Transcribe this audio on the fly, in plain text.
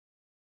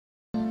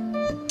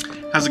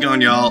How's it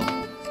going, y'all?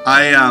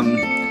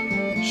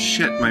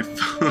 Shit, my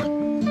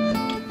phone.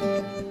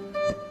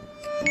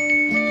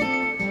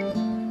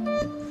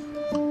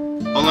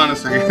 Hold on a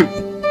second.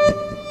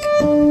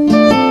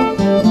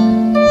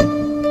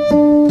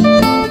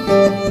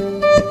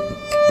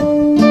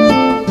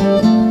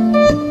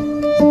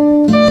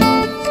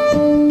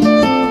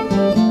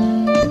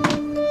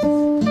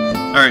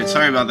 Alright,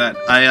 sorry about that.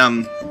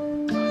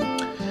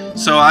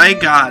 So I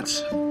got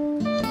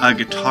a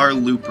guitar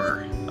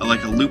looper,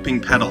 like a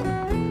looping pedal,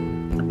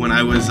 when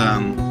I was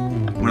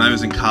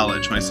in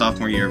college, my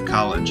sophomore year of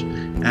college,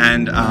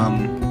 and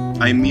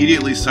I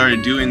immediately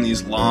started doing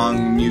these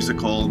long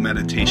musical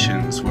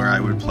meditations where I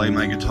would play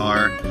my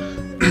guitar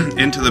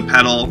into the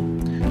pedal,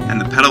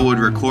 and the pedal would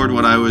record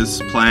what I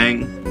was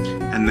playing,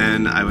 and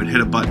then I would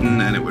hit a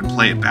button and it would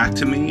play it back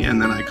to me, and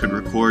then I could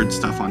record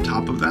stuff on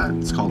top of that.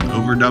 It's called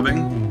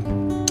overdubbing.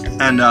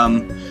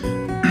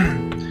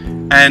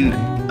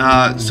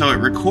 So it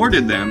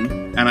recorded them,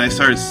 and I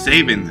started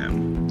saving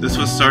them. This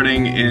was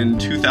starting in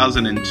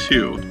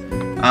 2002.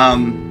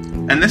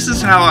 And this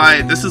is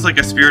like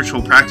a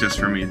spiritual practice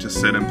for me, to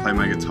sit and play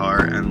my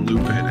guitar and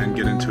loop it and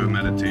get into a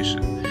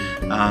meditation.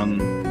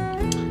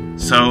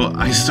 So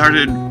I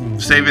started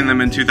saving them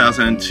in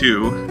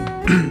 2002,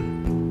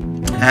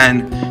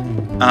 and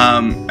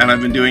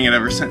I've been doing it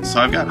ever since. So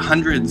I've got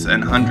hundreds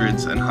and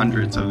hundreds and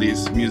hundreds of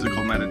these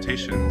musical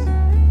meditations.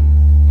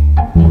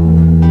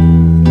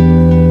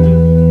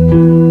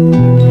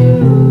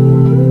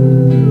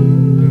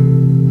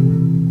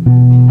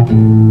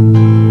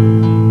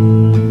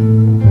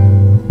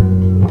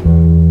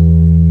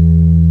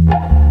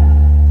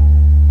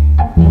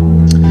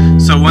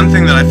 So one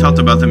thing that I felt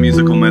about the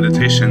musical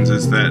meditations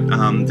is that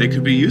they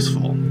could be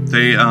useful.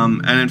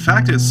 And in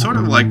fact, it's sort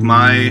of like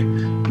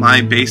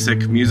my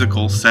basic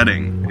musical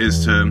setting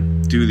is to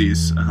do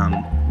these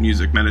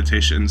music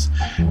meditations.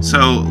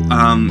 So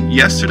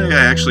yesterday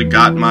I actually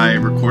got my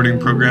recording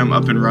program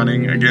up and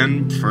running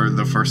again for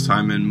the first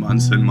time in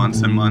months and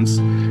months and months.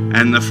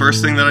 And the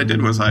first thing that I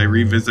did was I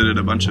revisited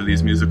a bunch of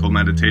these musical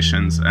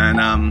meditations,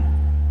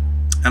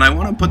 and I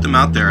want to put them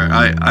out there.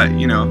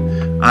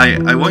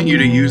 I want you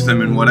to use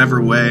them in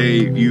whatever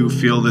way you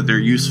feel that they're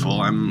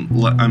useful. I'm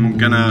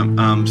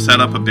gonna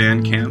set up a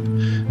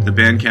Bandcamp. The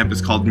Bandcamp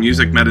is called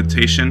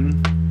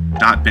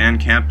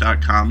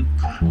musicmeditation.bandcamp.com,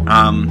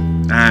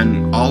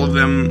 and all of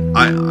them.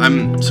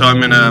 I'm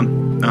gonna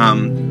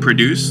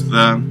produce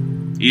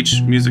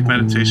each music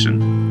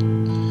meditation.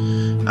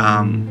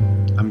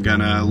 I'm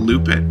gonna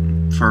loop it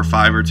for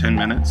 5 or 10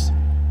 minutes.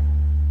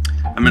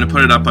 I'm going to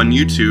put it up on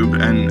YouTube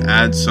and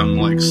add some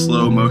like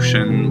slow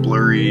motion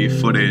blurry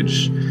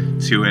footage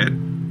to it,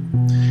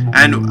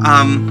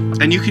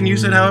 and you can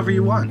use it however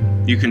you want.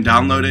 You can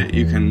download it,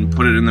 you can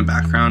put it in the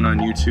background on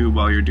YouTube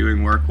while you're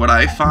doing work. What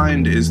I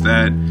find is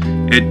that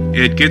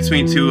it gets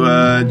me to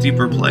a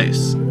deeper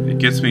place. It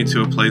gets me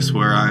to a place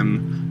where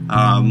I'm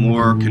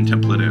more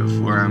contemplative,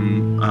 where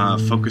I'm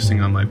focusing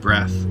on my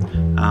breath,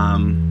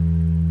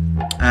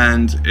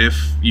 and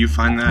if you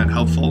find that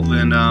helpful,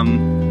 then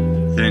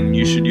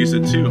you should use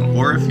it too.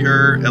 Or if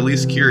you're at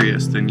least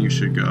curious, then you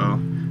should go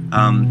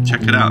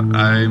check it out.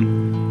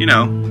 I'm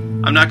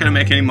not going to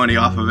make any money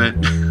off of it.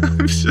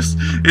 it's just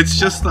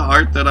the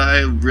art that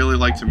I really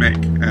like to make,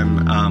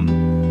 and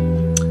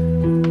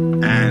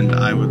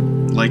I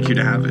would like you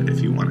to have it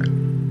if you want it.